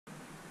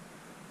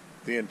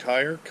The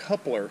entire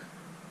coupler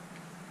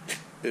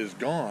is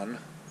gone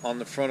on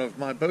the front of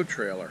my boat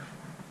trailer.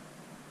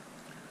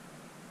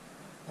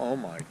 Oh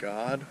my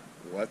God,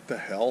 what the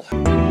hell?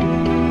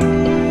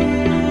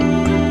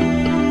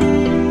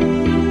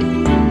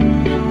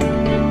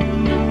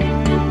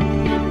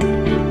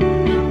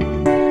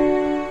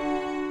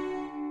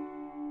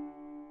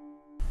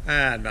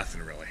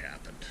 Nothing really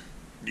happened.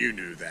 You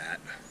knew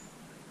that.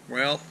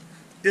 Well,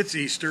 it's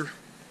Easter.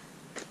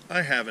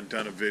 I haven't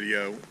done a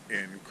video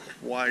in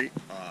quite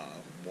a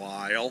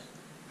while.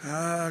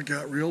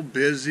 Got real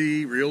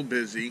busy.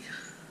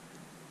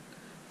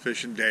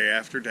 Fishing day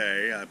after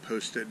day. I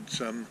posted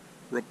some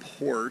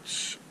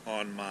reports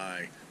on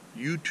my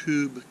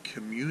YouTube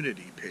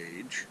community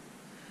page.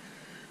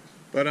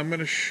 But I'm going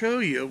to show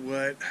you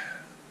what,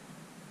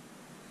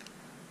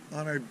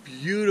 on a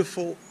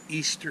beautiful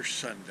Easter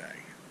Sunday,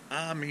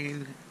 I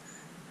mean,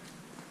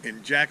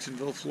 in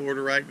Jacksonville,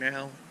 Florida right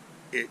now,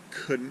 it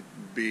couldn't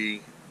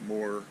be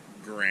more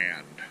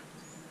grand.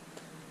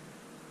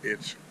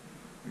 It's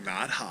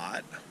not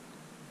hot,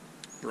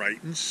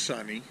 bright and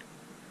sunny,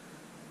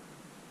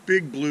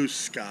 big blue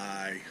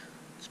sky.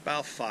 It's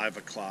about 5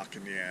 o'clock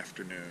in the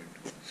afternoon.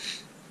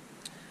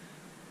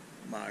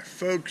 My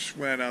folks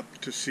went up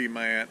to see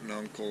my aunt and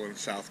uncle in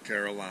South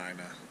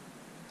Carolina,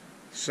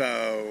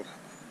 so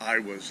I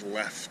was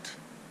left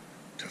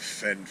to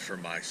fend for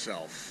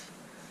myself,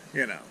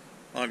 you know,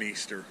 on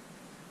Easter.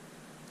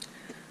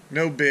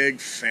 No big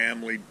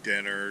family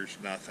dinners,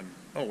 nothing.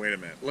 Oh, wait a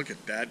minute. Look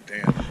at that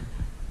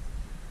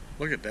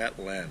look at that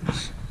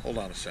lens. Hold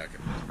on a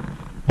second.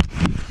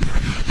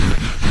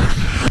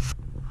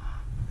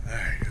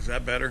 Hey, is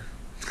that better?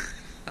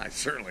 I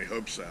certainly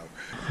hope so.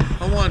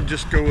 I want to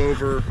just go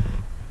over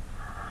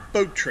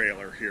boat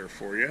trailer here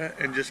for you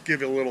and just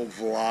give you a little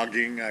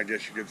vlogging, I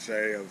guess you could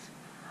say, of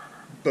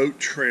boat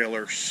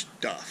trailer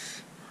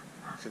stuff.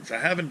 Since I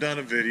haven't done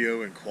a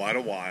video in quite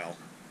a while,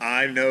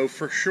 I know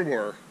for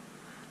sure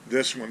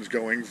this one's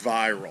going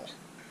viral.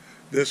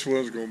 This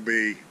one's going to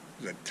be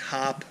the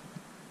top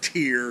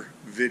tier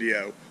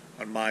video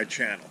on my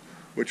channel,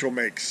 which will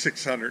make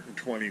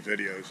 620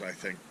 videos, I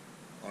think,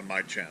 on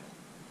my channel.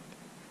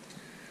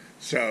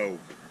 So,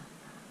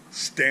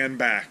 stand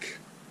back,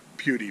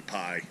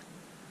 PewDiePie.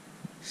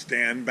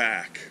 Stand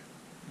back,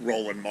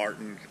 Roland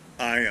Martin.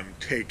 I am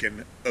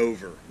taking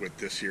over with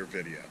this here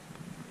video.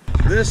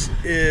 This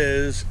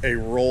is a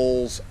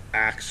Rolls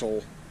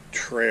axle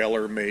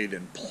trailer made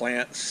in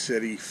Plant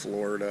City,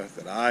 Florida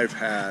that I've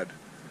had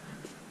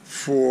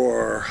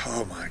for,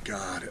 oh my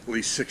God, at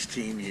least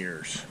 16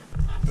 years.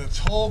 Its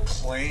whole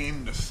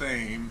claim to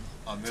fame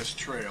on this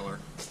trailer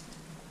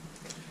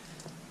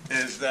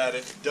is that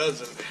it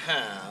doesn't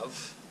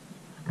have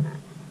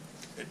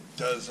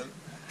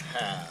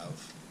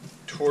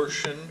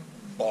torsion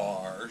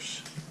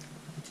bars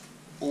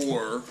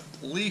or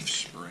leaf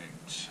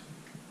springs.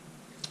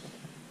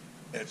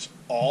 It's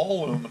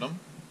all aluminum.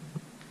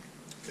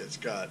 It's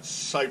got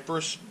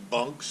cypress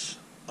bunks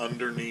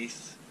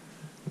underneath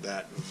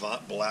that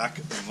black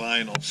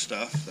vinyl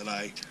stuff that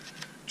I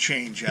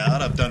change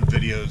out. I've done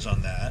videos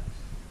on that.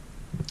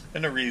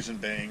 And the reason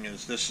being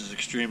is this is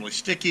extremely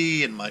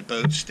sticky and my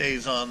boat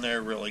stays on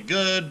there really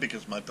good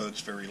because my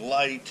boat's very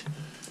light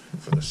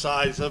for the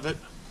size of it.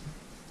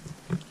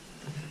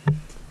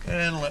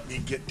 And let me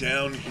get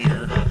down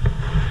here.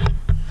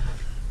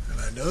 And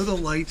I know the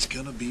light's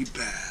gonna be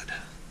bad,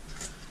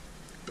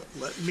 but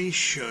let me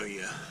show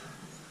you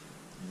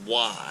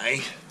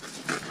why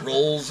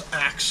Rolls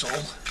axle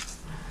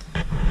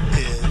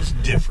is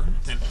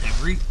different than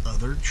every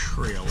other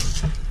trailer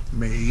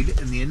made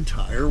in the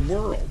entire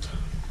world.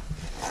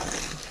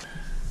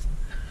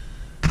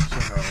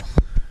 So,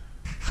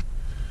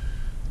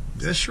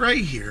 this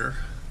right here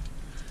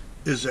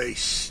is a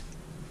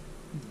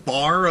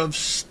bar of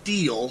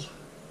steel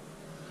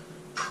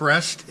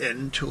pressed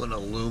into an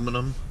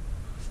aluminum,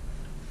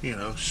 you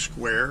know,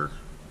 square.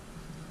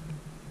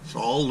 It's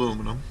all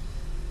aluminum.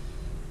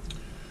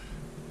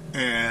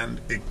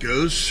 And it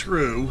goes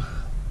through,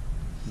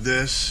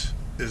 this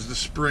is the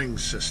spring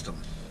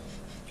system.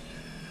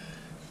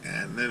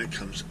 And then it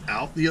comes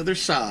out the other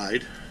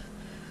side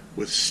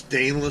with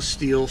stainless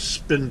steel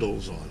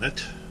spindles on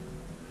it.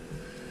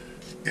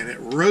 And it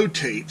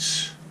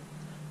rotates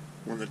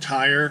when the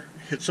tire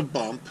hits a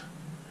bump.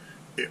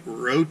 It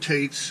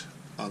rotates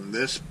on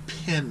this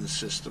pin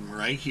system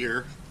right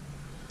here.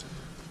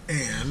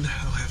 And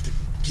I'll have to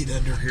get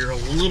under here a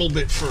little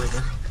bit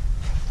further.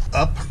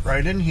 Up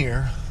right in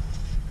here,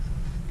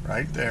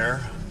 right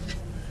there,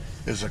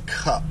 is a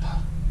cup.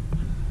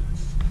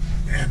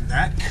 And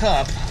that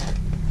cup,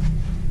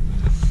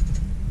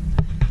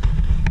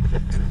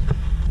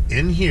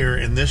 in here,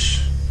 in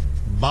this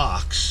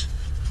box,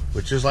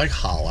 which is like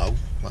hollow,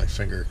 my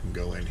finger can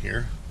go in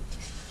here,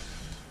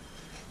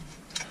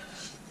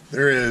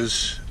 there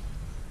is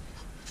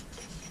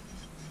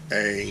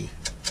a,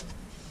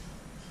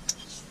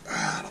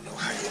 I don't know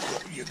how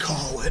you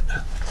call it,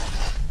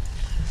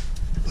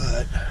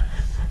 but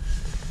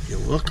if you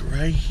look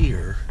right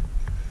here,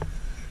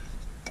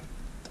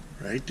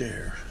 right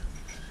there,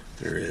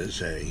 there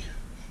is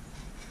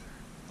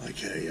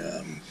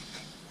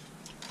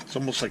it's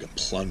almost like a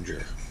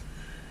plunger.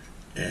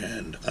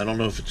 And I don't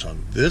know if it's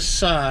on this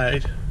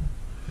side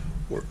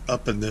or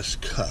up in this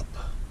cup,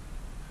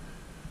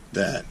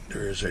 that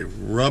there is a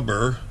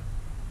rubber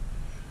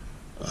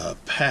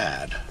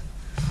pad.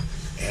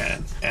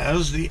 And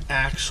as the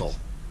axle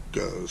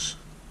goes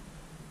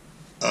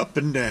up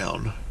and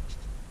down,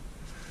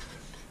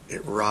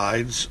 it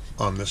rides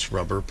on this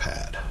rubber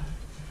pad.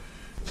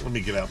 Let me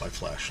get out my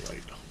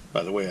flashlight.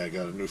 By the way, I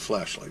got a new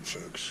flashlight,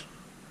 folks.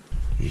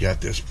 You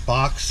got this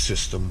box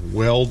system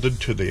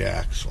welded to the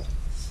axle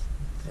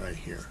right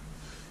here.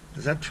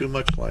 Is that too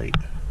much light?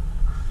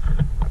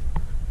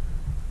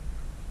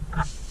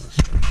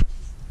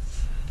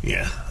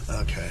 Yeah,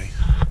 okay.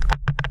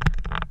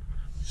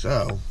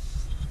 So,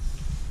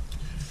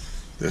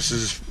 this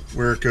is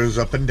where it goes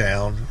up and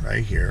down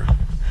right here.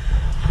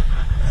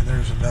 And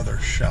there's another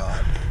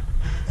shot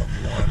of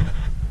one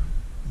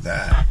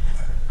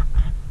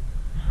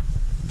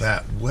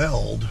that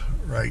weld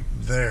right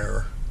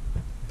there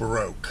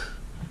broke.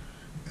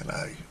 And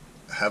I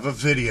have a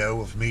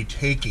video of me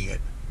taking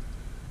it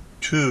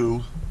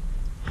to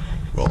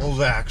Rolls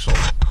Axle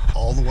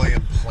all the way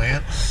in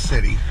Plant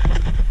City,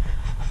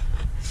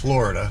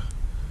 Florida,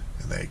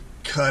 and they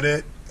cut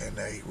it and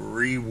they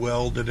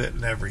re-welded it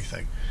and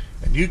everything.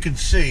 And you can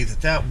see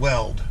that that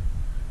weld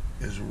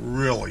is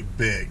really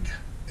big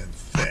and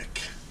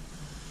thick,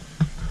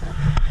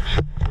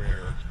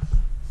 where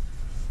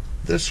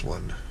this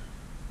weld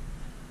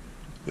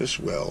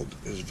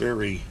is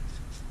very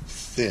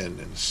thin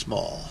and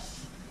small.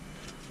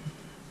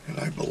 And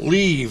I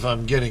believe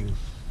I'm getting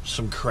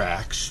some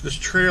cracks. This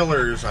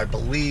trailer is, I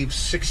believe,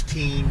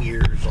 16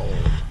 years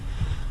old.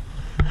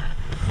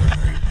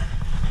 Alright,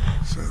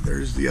 so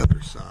there's the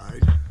other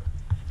side.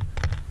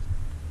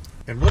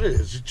 And what it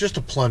is, it's just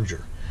a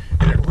plunger.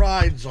 And it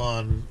rides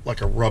on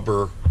like a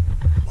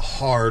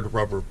hard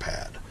rubber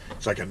pad.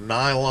 It's like a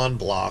nylon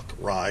block,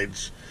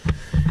 rides.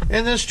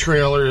 And this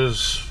trailer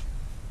is,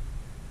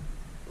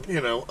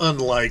 you know,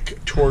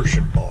 unlike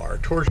torsion bar.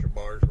 Torsion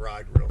bars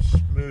ride real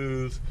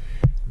smooth.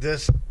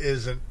 This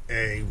isn't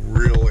a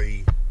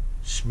really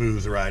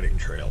smooth riding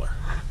trailer.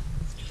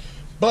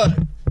 But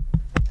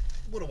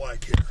what do I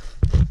care?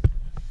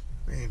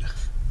 I mean,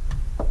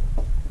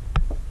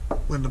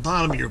 when the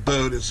bottom of your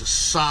boat is a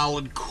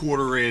solid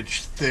 1/4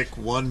 inch thick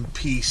one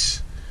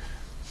piece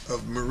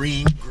of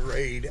marine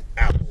grade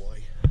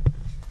alloy,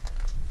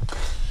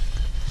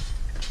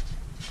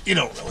 you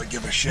don't really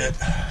give a shit.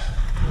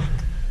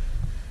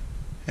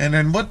 And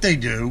then what they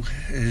do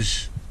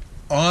is,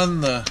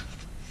 on the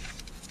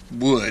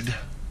wood,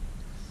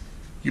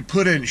 you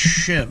put in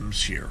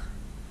shims here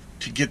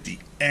to get the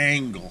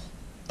angle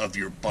of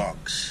your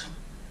bunks.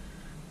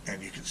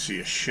 And you can see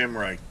a shim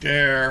right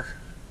there.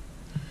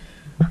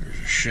 There's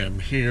a shim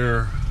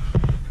here.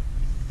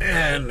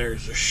 And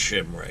there's a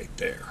shim right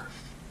there.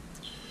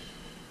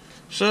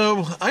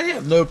 So I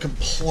have no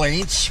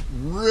complaints,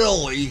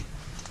 really,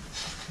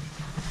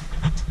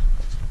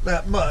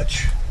 that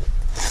much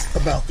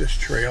about this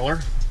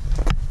trailer.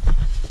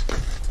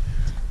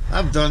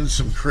 I've done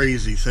some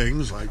crazy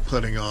things, like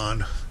putting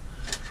on,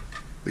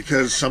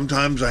 because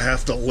sometimes I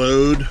have to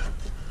load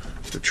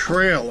the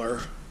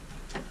trailer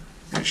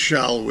in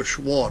shallowish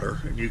water,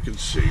 and you can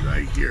see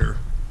right here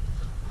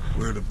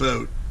where the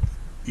boat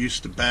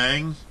used to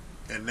bang,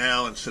 and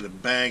now instead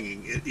of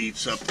banging, it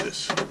eats up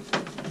this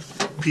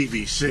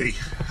PVC.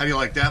 How do you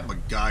like that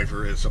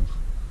MacGyverism?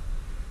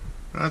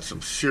 That's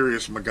some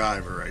serious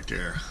MacGyver right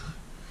there.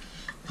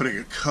 Putting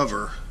a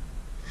cover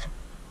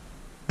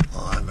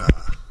on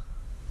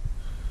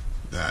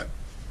that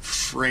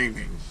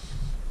framing.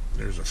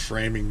 There's a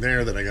framing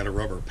there that I got a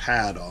rubber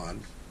pad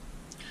on,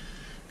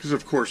 because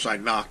of course I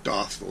knocked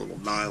off the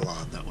little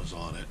nylon that was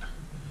on it.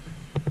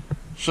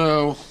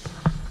 So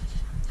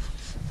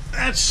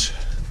that's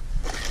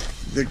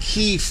the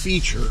key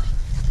feature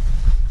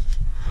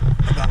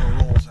about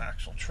a Rolls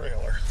axle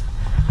trailer.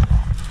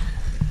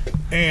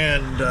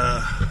 And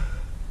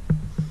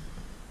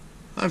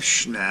I've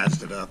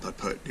schnazzed it up. I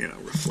put, you know,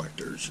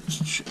 reflectors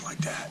and shit like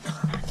that.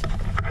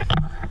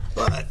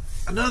 But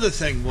another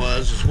thing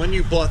is when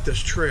you bought this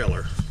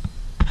trailer,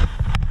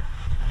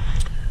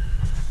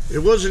 it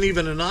wasn't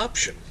even an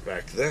option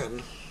back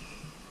then.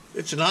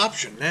 It's an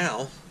option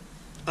now.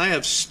 I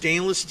have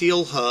stainless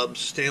steel hubs,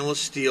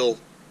 stainless steel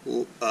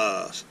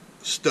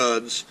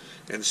studs,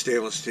 and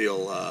stainless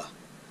steel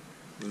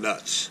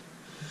nuts.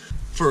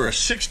 For a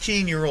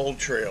 16-year-old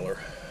trailer,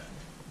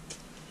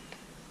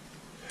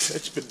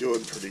 it's been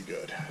doing pretty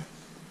good.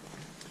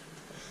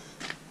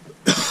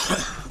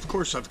 Of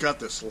course, I've got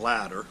this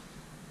ladder,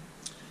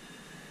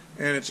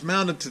 and it's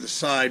mounted to the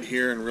side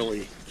here and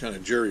really kind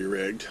of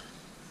jury-rigged,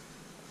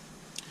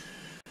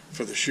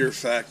 for the sheer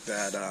fact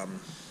that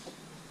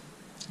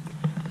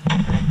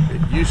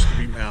it used to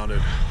be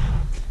mounted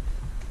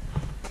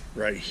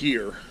right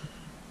here,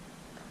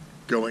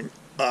 going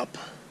up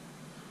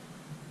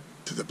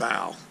to the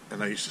bow.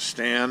 And I used to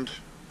stand,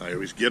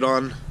 I'd get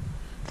on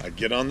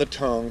the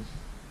tongue,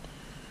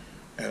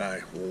 and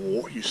I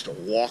used to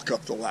walk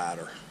up the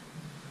ladder.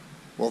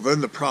 Well,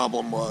 then the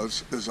problem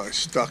is I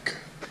stuck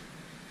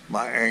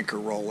my anchor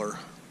roller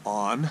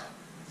on,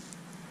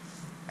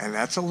 and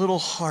that's a little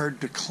hard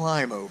to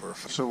climb over.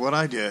 So what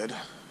I did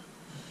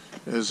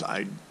is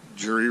I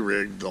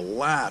jury-rigged the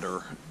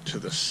ladder to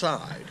the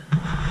side.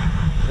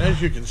 And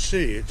as you can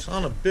see, it's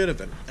on a bit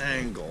of an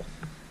angle.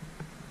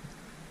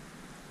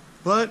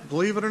 But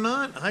believe it or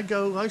not,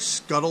 I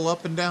scuttle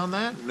up and down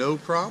that, no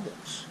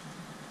problems.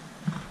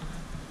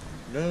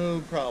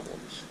 No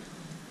problems.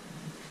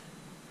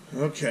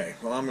 Okay,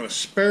 well, I'm going to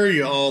spare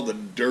you all the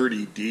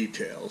dirty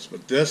details,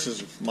 but this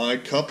is my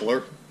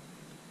coupler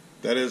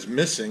that is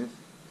missing.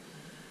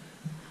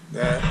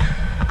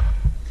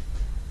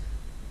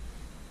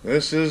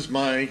 This is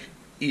my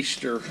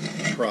Easter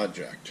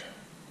project.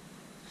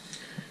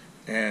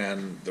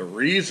 And the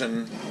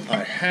reason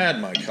I had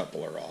my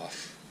coupler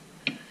off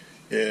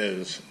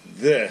is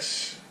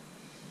this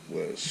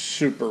was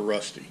super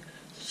rusty.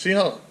 See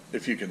how,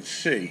 if you can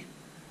see,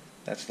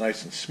 that's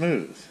nice and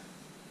smooth.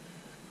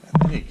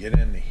 And then you get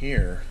into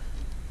here,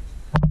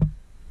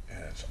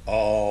 and it's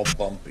all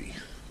bumpy.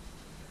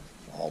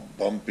 All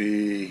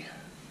bumpy.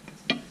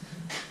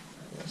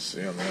 Let's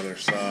see on the other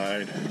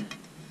side.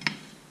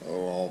 Oh,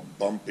 all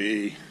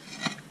bumpy.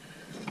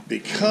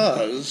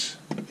 Because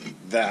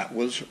that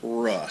was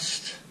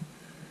rust.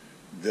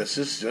 This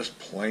is just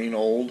plain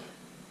old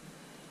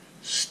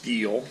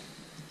steel.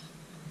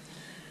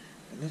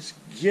 And it's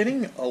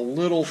getting a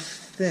little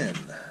thin.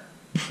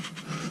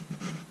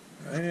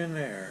 Right in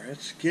there.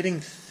 It's getting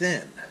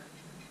thin.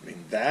 I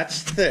mean,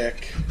 that's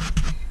thick.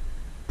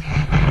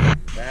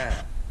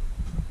 That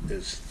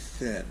is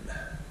thin.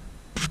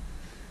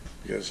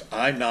 Because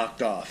I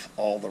knocked off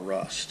all the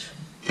rust.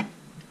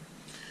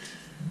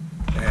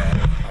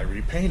 And I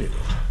repainted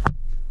it.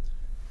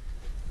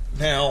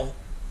 Now,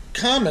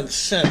 common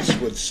sense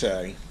would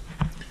say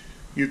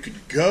you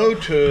could go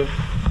to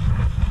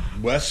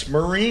West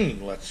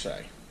Marine, let's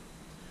say.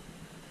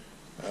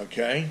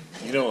 Okay?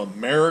 You know,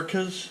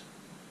 America's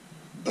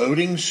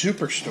boating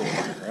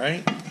superstore,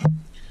 right?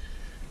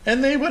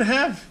 And they would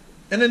have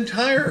an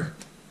entire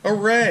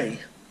array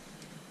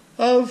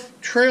of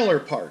trailer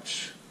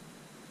parts.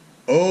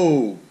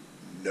 Oh,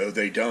 no,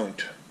 they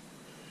don't.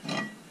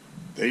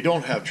 They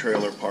don't have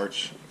trailer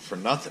parts for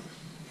nothing.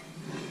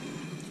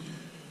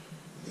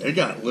 They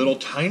got little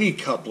tiny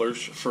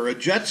couplers for a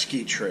jet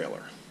ski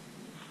trailer.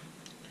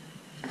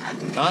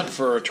 Not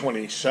for a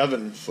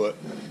 27-foot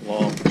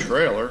long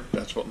trailer.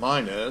 That's what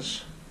mine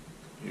is.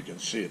 You can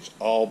see it's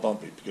all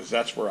bumpy because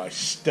that's where I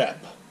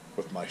step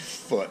with my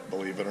foot,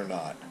 believe it or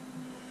not.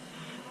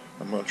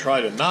 I'm going to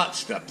try to not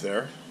step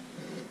there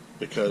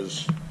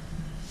because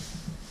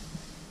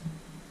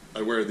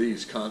I wear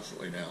these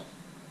constantly now.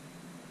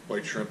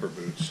 White shrimper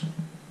boots.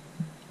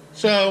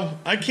 So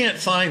I can't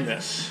find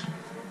this.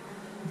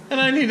 And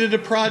I needed a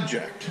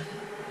project.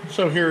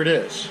 So here it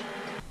is.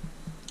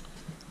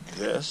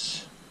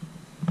 This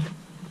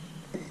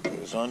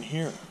goes on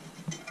here.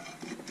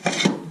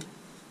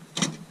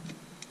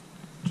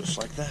 Just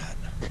like that.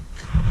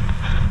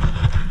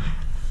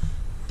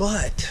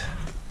 But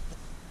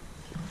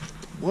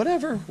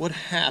whatever would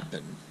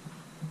happen,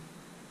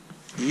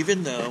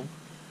 even though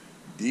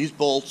these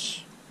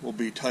bolts will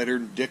be tighter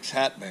than Dick's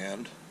hat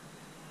band,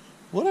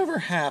 whatever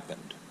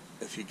happened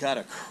if you got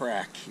a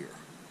crack here?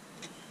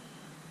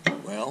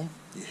 Well,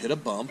 you hit a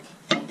bump,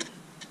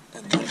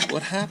 and then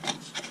what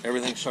happens?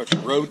 Everything starts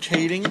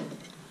rotating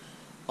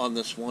on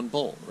this one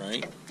bolt,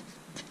 right?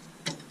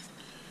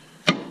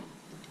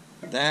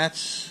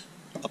 That's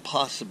a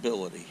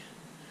possibility.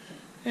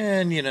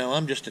 And, you know,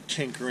 I'm just a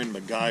tinkering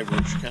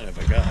MacGyver kind of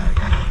a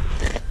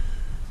guy.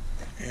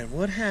 And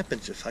what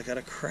happens if I got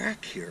a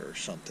crack here or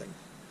something?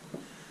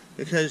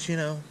 Because, you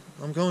know,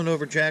 I'm going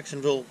over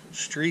Jacksonville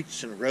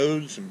streets and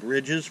roads and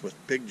bridges with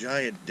big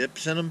giant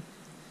dips in them.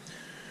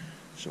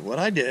 So what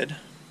I did,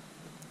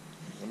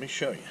 let me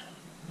show you.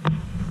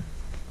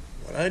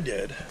 What I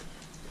did,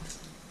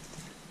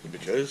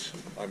 because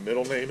my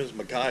middle name is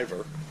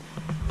MacGyver.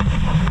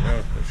 You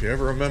know, if you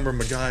ever remember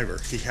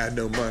MacGyver, he had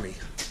no money.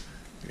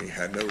 And he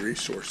had no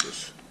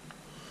resources.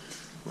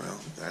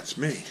 Well, that's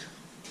me.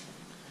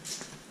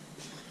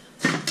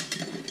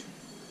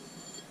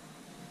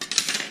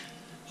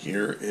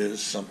 Here is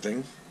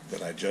something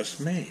that I just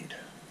made.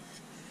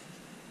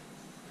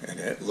 And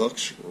it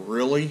looks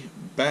really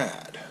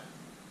bad.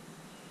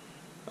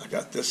 I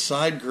got this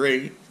side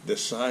great,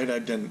 this side I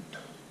didn't.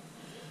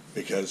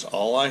 Because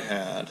all I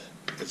had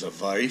is a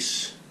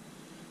vise,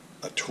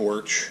 a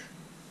torch,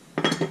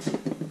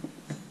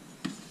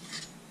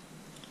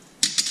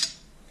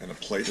 and a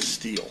plate of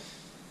steel.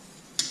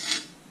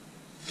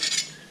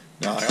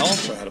 Now I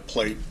also had a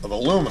plate of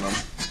aluminum.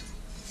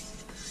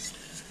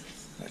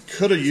 I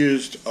could have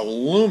used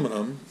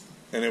aluminum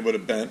and it would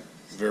have bent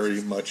very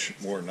much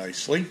more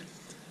nicely.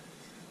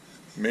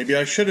 Maybe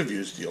I should have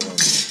used the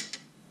aluminum.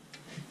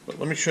 But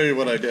let me show you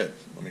what I did.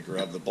 Let me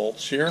grab the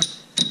bolts here.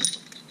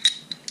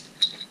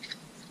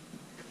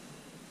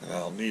 And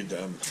I'll need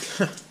them.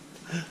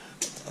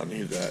 I'll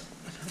need that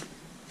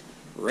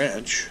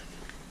wrench.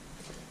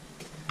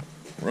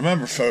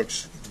 Remember,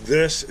 folks,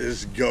 this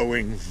is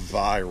going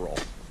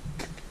viral.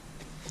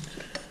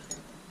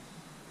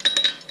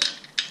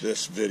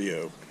 This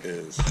video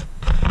is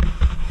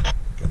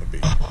going to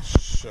be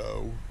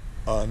so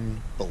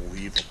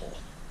unbelievable.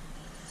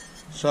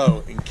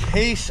 So, in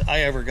case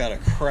I ever got a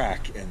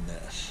crack in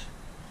this,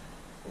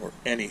 or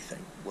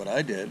anything, what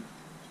I did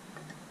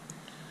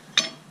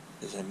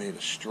is I made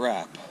a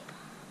strap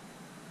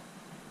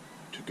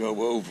to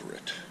go over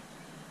it,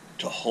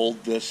 to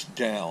hold this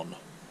down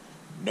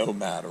no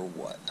matter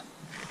what.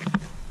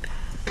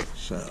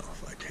 So,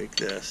 if I take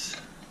this,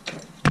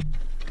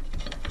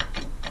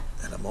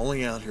 and I'm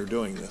only out here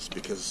doing this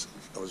because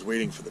I was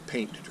waiting for the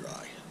paint to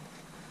dry.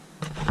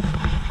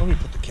 Let me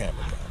put the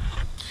camera down.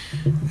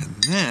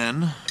 And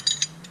then,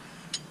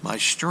 my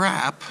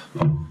strap,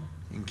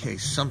 in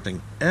case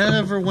something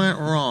ever went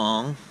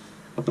wrong,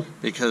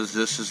 because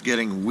this is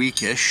getting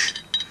weakish,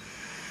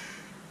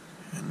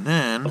 and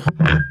then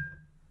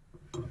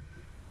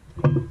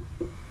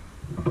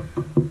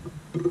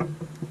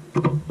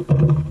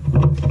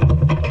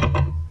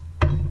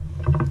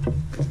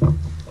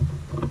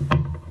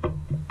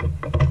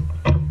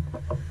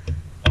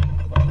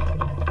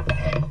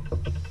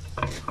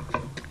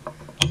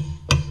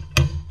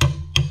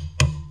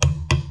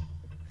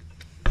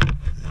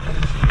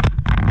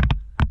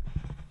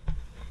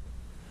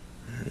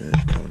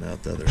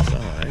the other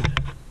side.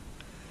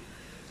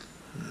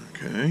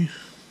 Okay.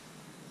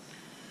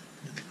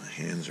 And my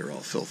hands are all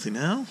filthy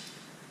now.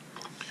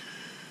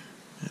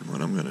 And what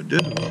I'm going to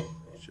do,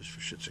 just for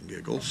shits and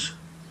giggles,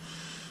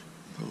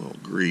 put a little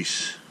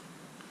grease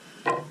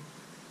on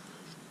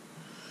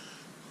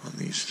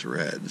these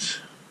threads.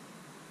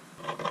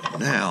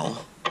 Now,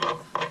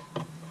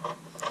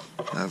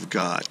 I've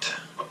got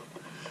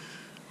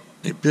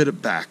a bit of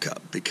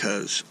backup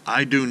because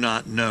I do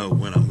not know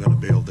when I'm going to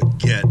be able to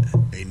get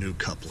a new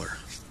coupler.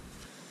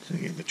 So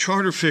in the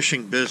charter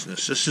fishing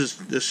business, this is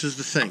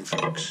the thing,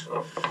 folks.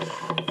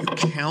 You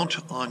count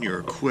on your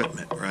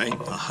equipment, right?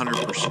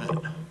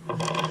 100%.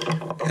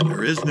 And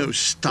there is no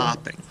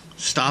stopping.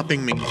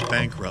 Stopping means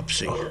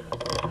bankruptcy.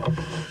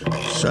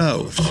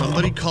 So if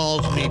somebody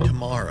calls me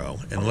tomorrow,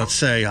 and let's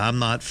say I'm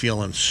not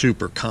feeling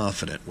super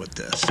confident with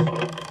this.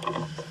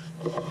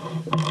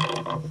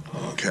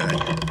 Okay.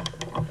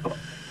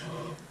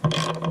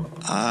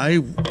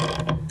 I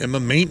am a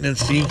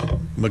maintenance-y,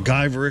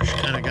 MacGyverish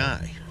kind of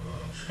guy.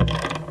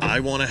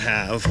 I want to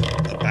have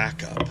a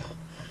backup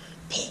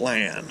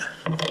plan.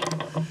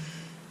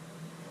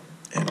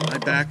 And my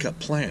backup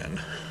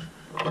plan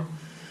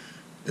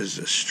is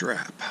this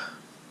strap.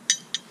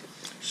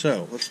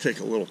 So, let's take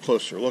a little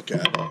closer look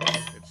at it.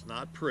 It's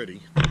not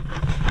pretty.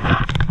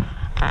 I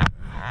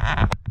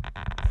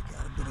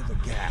got a bit of a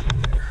gap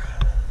there.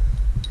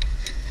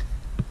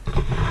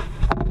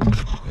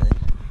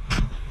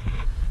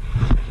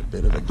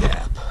 Bit of a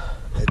gap.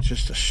 It's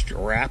just a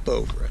strap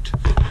over it.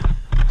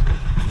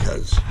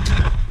 Because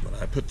when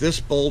I put this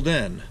bolt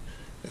in,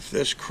 if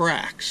this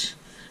cracks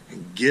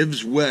and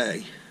gives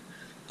way,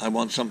 I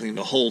want something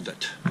to hold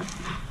it.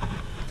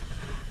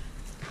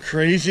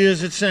 Crazy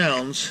as it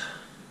sounds,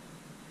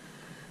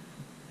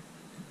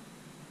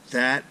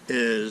 that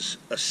is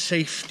a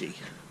safety.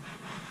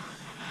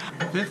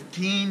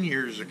 15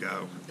 years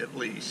ago, at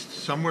least,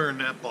 somewhere in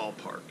that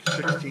ballpark,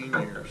 16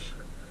 years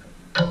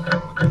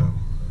ago,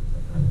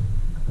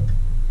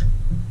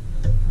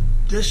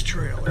 this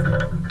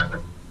trailer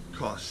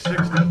cost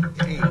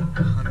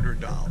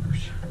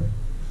 $6,800.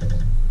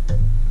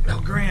 Now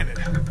granted,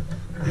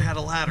 I had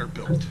a ladder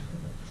built.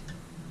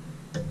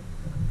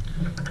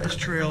 This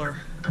trailer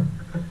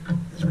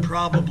is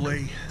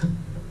probably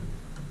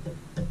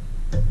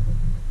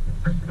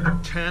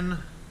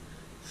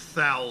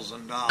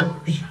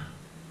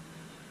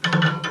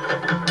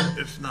 $10,000,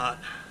 if not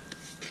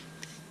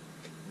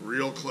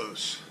real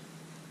close.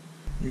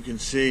 You can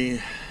see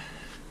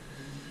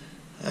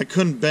I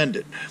couldn't bend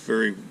it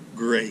very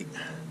great,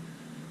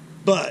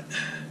 but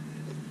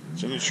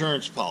it's an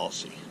insurance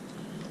policy.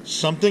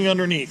 Something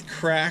underneath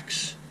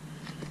cracks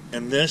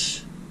and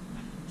this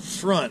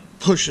front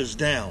pushes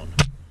down.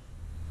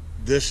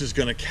 This is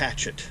going to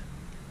catch it.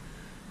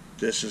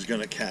 This is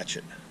going to catch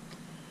it.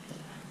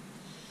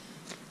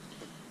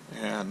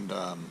 And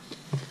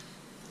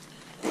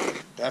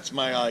that's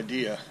my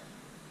idea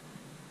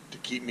to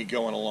keep me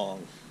going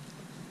along.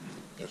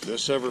 If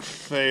this ever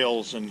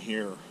fails in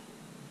here,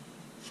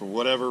 for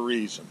whatever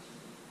reason,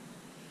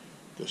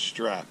 the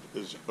strap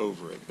is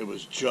over it. It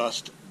was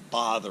just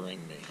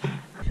bothering me.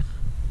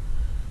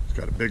 It's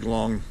got a big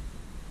long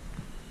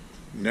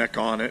neck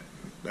on it.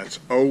 That's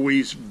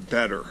always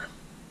better.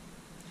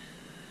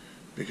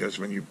 Because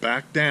when you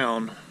back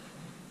down,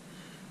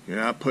 you're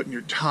not putting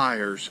your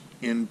tires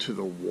into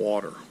the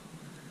water.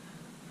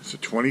 It's a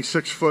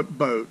 26-foot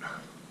boat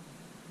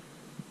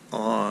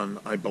on,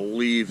 I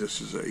believe this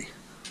is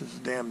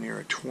damn near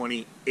a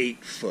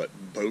 28-foot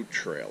boat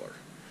trailer.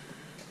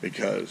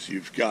 Because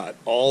you've got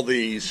all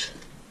these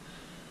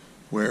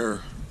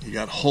where you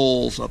got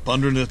holes up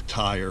under the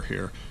tire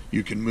here.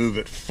 You can move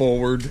it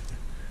forward,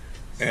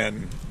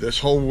 and this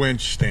whole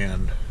winch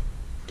stand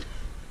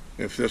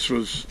if this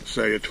was,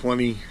 say, a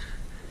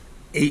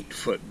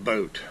 28-foot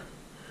boat,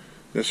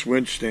 this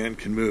winch stand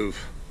can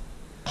move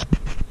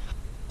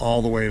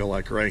all the way to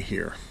like right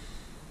here.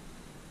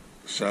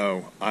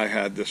 So I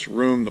had this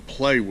room to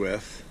play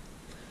with,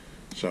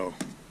 so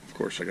of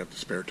course I got the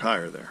spare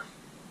tire there.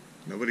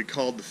 Nobody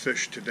called the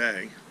fish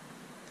today.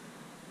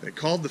 They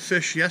called the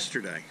fish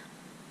yesterday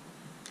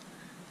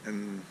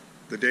and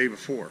the day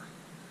before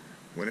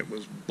when it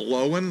was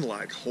blowing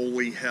like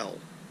holy hell.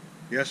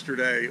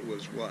 Yesterday it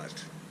was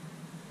what?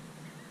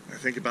 I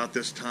think about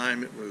this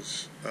time it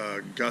was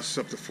gusts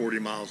up to 40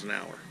 miles an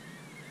hour.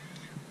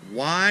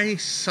 Why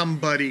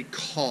somebody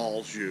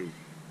calls you?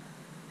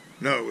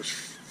 No, it was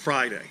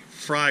Friday.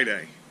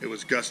 Friday it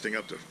was gusting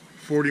up to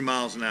 40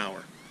 miles an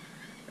hour.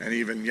 And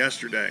even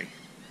yesterday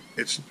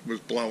it was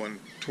blowing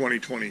 20,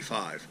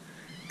 25.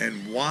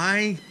 And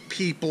why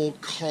people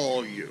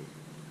call you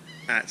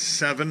at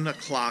 7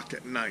 o'clock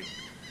at night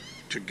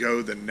to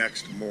go the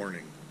next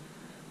morning?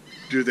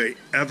 Do they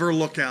ever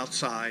look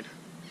outside?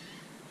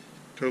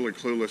 Totally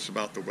clueless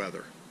about the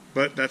weather.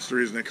 But that's the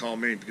reason they call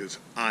me, because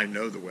I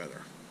know the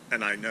weather.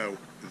 And I know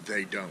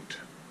they don't.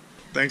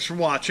 Thanks for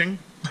watching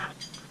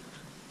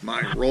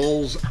my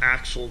Rolls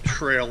Axle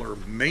Trailer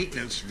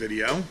maintenance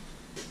video.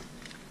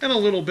 And a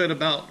little bit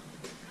about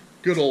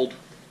good old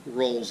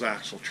Rolls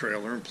Axle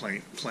Trailer in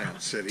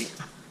Plant City,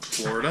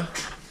 Florida.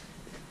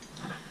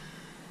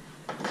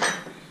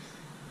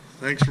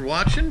 Thanks for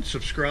watching.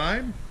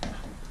 Subscribe.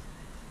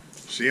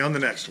 See you on the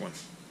next one.